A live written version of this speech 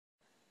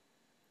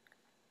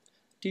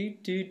Do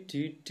do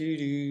do do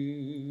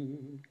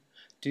do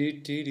do do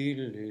do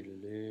do do do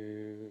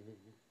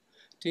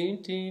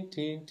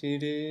do do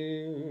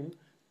do.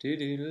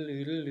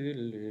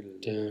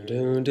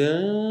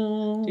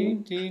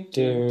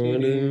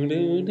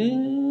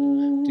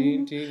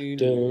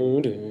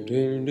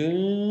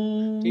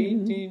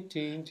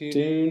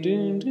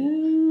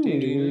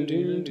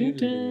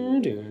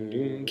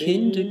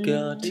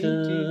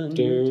 Kindergarten,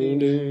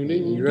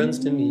 he runs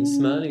to me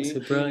smiling so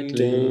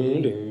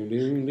brightly.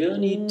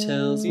 Yaany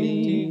tells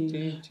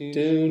me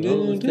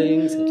all the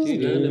things that he's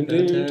learned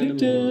about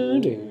animals.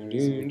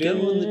 We go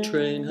on the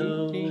train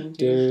home,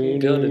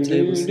 got a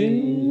table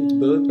seat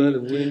both by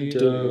the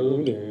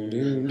window.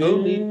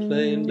 Hold me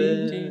play in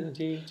bed,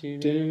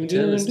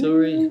 tell a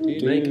story,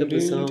 make up a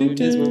song.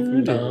 Here's one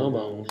from Dad,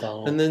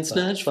 and then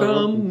snatched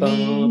from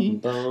me,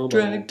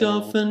 dragged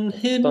off and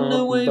hidden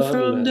away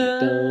from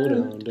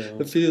Dad.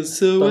 I feel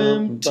so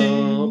empty,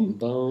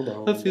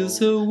 I feel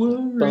so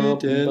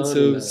worried and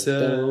so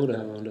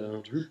sad.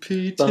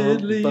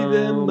 Repeatedly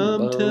their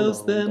mum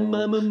tells them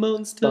I'm a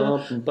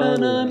monster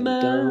and I'm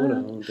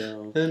mad.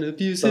 An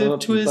abusive,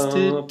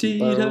 twisted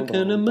deed. How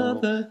can a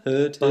mother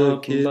hurt her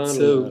kid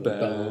so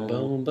bad?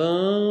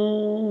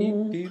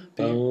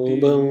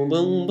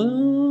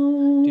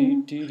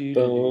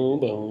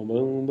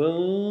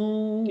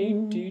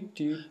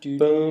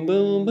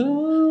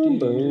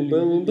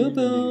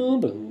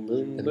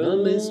 The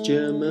mum is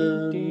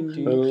German,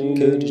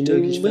 Kurdish,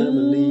 Turkish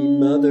family,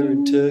 mother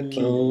in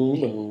Turkey,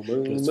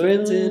 close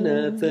friends in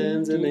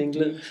Athens and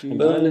England,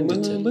 and Ireland,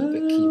 Italy,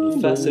 Burkina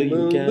Faso,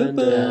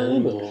 Uganda.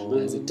 Mom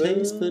has a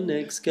taste for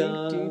neck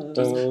scars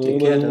to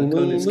get her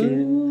colored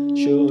skin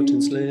short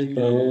and slim.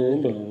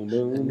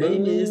 Her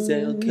name is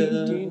Elke,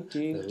 though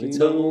it's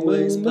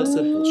always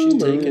possible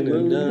she's taken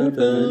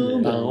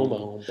another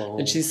name.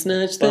 And she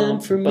snatched them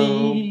from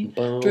me,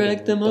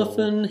 dragged them off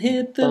and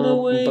hid them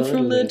away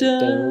from their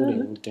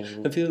dad.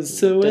 I feel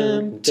so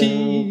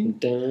empty,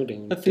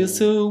 I feel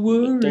so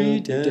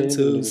worried and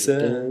so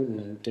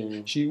sad.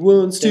 She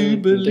wants to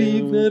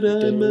believe that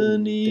I'm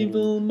an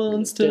evil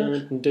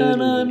monster and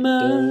I'm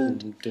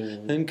mad,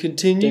 and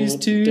continues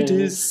to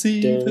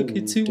deceive her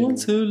kids who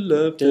once her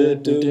loved her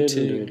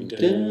doting.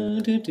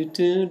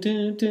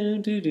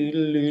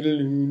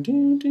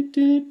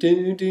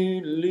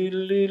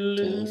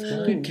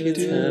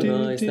 Kids have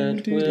eyes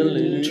that will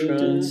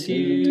entrance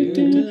you,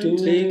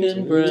 big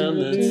and brown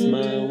that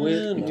smile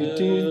with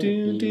love.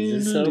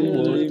 He's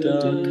somewhat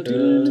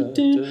darker,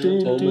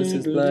 almost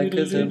as black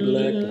as a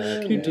black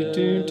cat.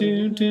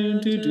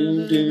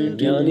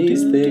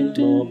 Yaany's thick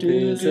mop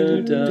is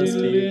a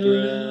dusty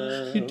brown.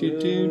 Both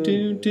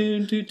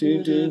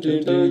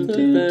of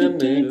them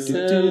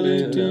excel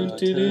in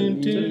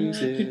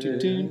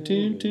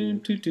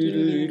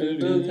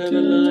both have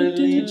a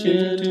lively,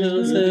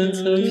 gentle sense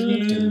of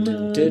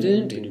humor.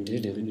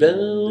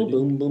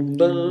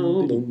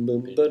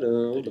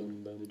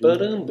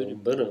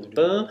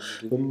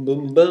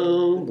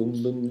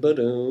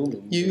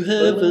 You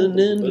have an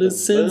endless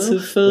sense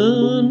of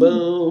fun,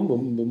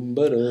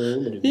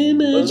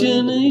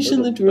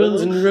 imagination that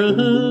runs and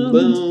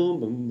runs.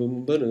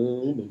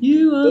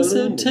 You are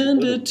so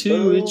tender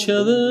to each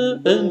other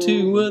and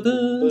to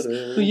others.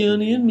 Oh,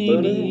 Yaany and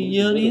Mimi,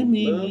 Yaany and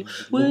Mimi,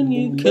 when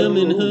you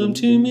coming home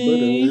to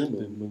me?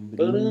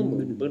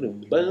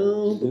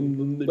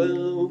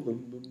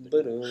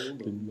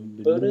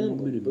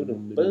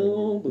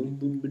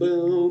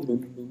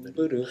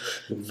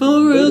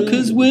 For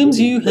Elke's whims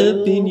you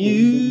have been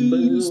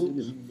used.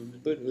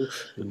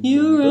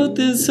 You're out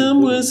there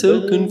somewhere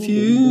so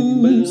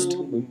confused.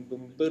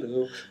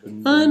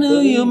 I know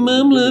your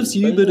mum loves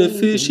you, but I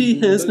fear she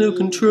has no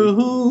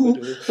control.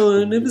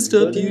 Oh, I never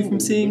stop you from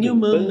seeing your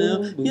mum now.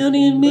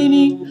 Yaany and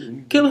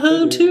Mimi, come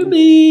home to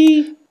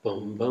me.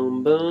 Bum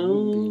bum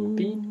bum,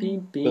 beep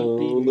beep beep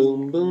beep,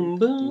 bum bum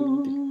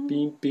bum,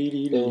 beep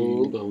beep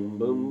bum bum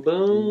bum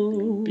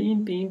bum,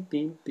 beep beep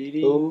beep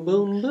beep, bum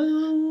bum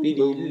bum,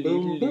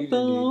 bum bum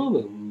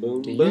bum.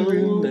 Do you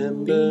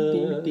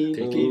remember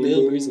picking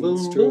berries and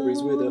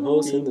strawberries with a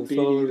horse in the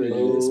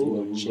forest,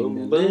 watching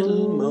the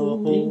little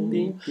mole,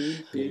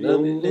 the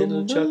lovely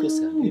little chuckle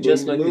sounding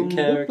just like the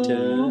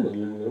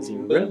characters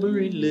in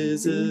rubbery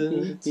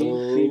lizards,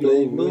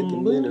 playing with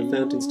them in a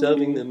fountain,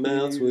 stuffing their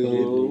mouths with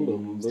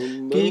leaves,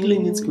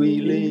 giggling and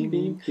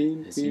squealing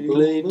as you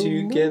play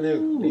together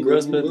on the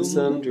grass by the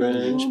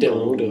sun-drenched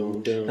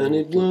pond. And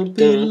it won't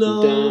be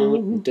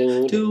long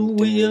till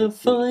we are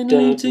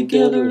finally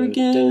together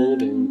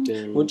again.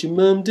 What your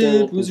mum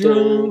did was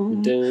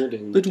wrong,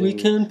 but we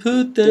can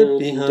put that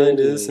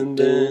behind us, and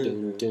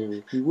then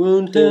you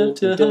won't have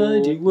to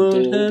hide, you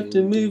won't have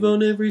to move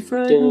on every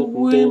frightened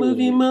whim of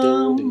your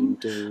mum.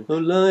 Oh,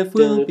 life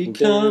will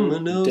become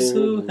an oh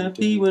so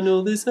happy when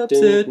all this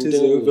upset is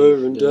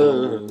over and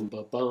done.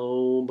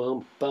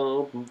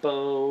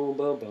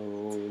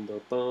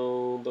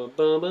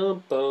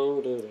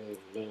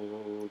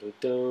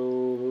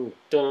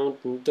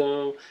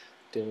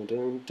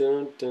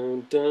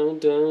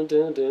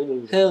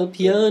 Help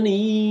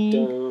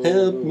Yaany,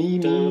 help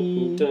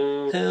Mimi,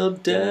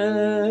 Help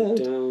Dad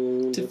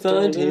to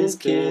find his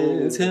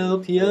kids.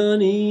 Help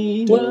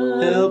Yaany.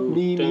 Help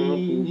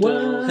Mimi.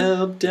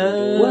 Help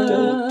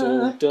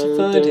Dad to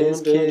find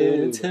his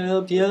kids.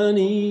 Help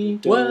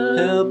Yaany.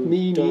 Help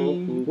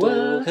Mimi.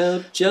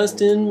 Help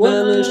Justin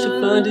Mellersh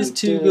to find his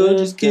two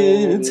gorgeous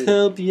kids.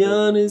 Help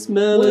Yaany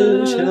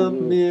Mellersh. Help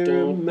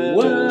Miriam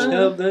Mellersh.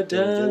 Help their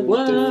dad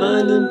to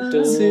find them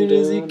as soon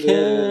as he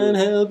can.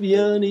 Help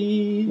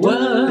Yaany.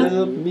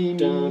 Help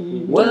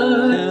Mimi.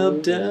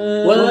 Help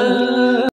Dad.